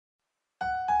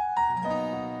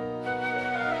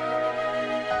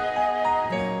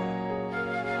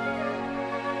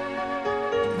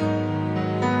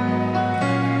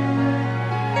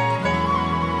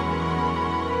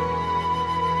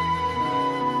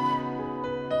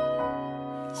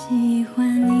喜欢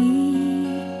你，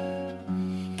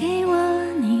给我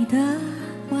你的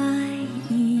外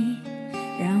衣，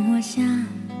让我像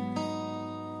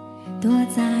躲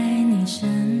在你身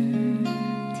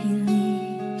体里。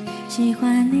喜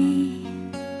欢你，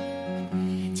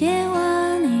借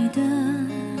我你的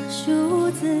梳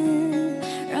子，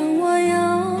让我用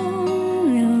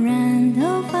柔软头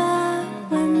发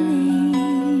吻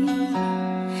你。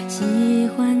喜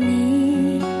欢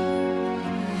你，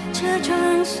车窗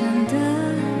上的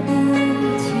雾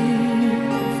气，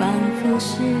仿佛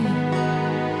是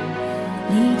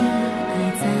你的爱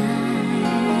在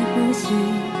呼吸。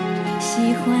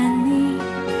喜欢你，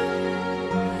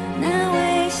那微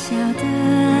笑的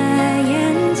眼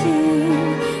睛，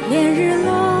连日落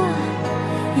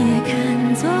也看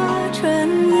作春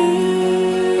意。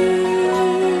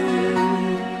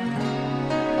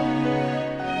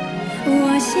我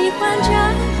喜欢这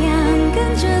样跟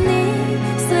着你，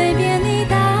随便你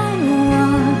带我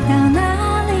到哪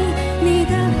里，你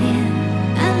的脸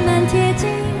慢慢贴近，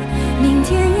明天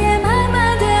也慢慢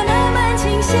的慢慢清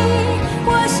晰。我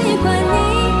喜欢你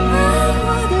爱我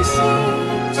的心，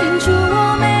清楚我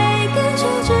每根手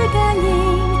指感应。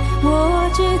我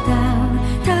知道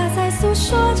它在诉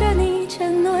说着你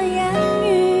承诺言语。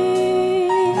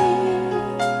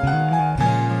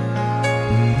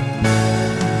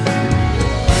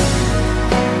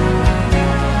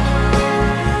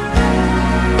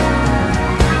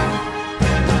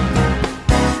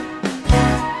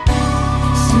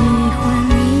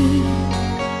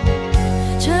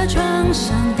车窗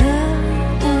上的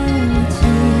雾气，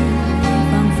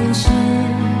仿佛是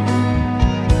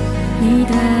你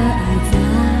的爱在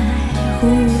呼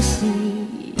吸。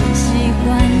喜欢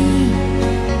你，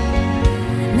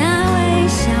那微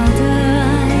笑的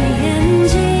眼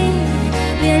睛，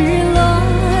连日落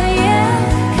也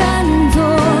看作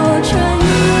春意。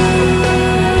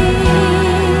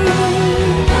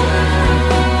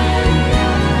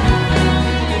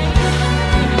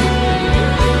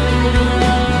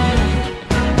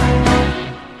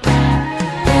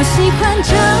我喜欢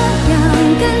这样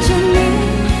跟着你，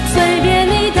随便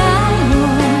你带我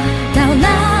到哪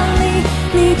里，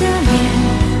你的脸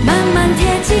慢慢贴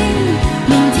近，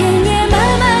明天也慢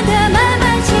慢的慢慢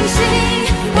清晰。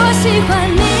我喜欢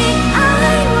你爱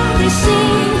我的心，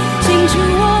清楚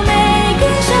我每根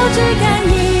手指感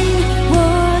应。我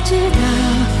知道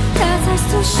它在诉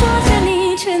说着你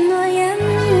承诺言语。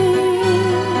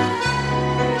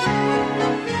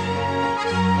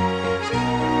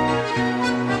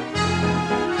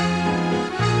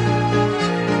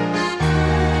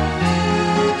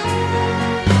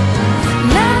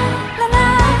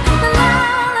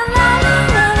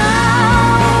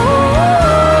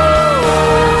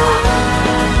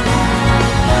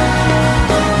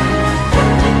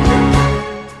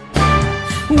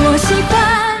我喜欢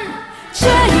这样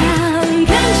跟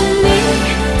着你，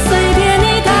随便你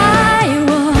带我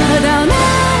到哪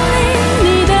里，你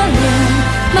的脸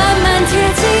慢慢贴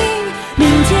近，明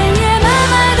天也慢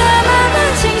慢的慢慢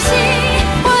清晰。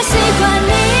我喜欢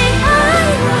你爱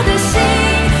我的心，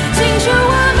清楚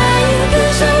我每一根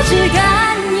手指感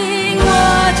应。我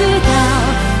知道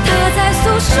它在诉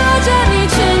说着你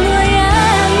承诺言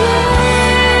语。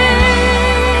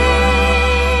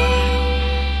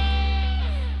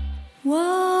我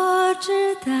知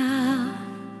道，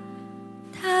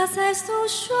它在诉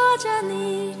说着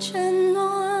你承诺。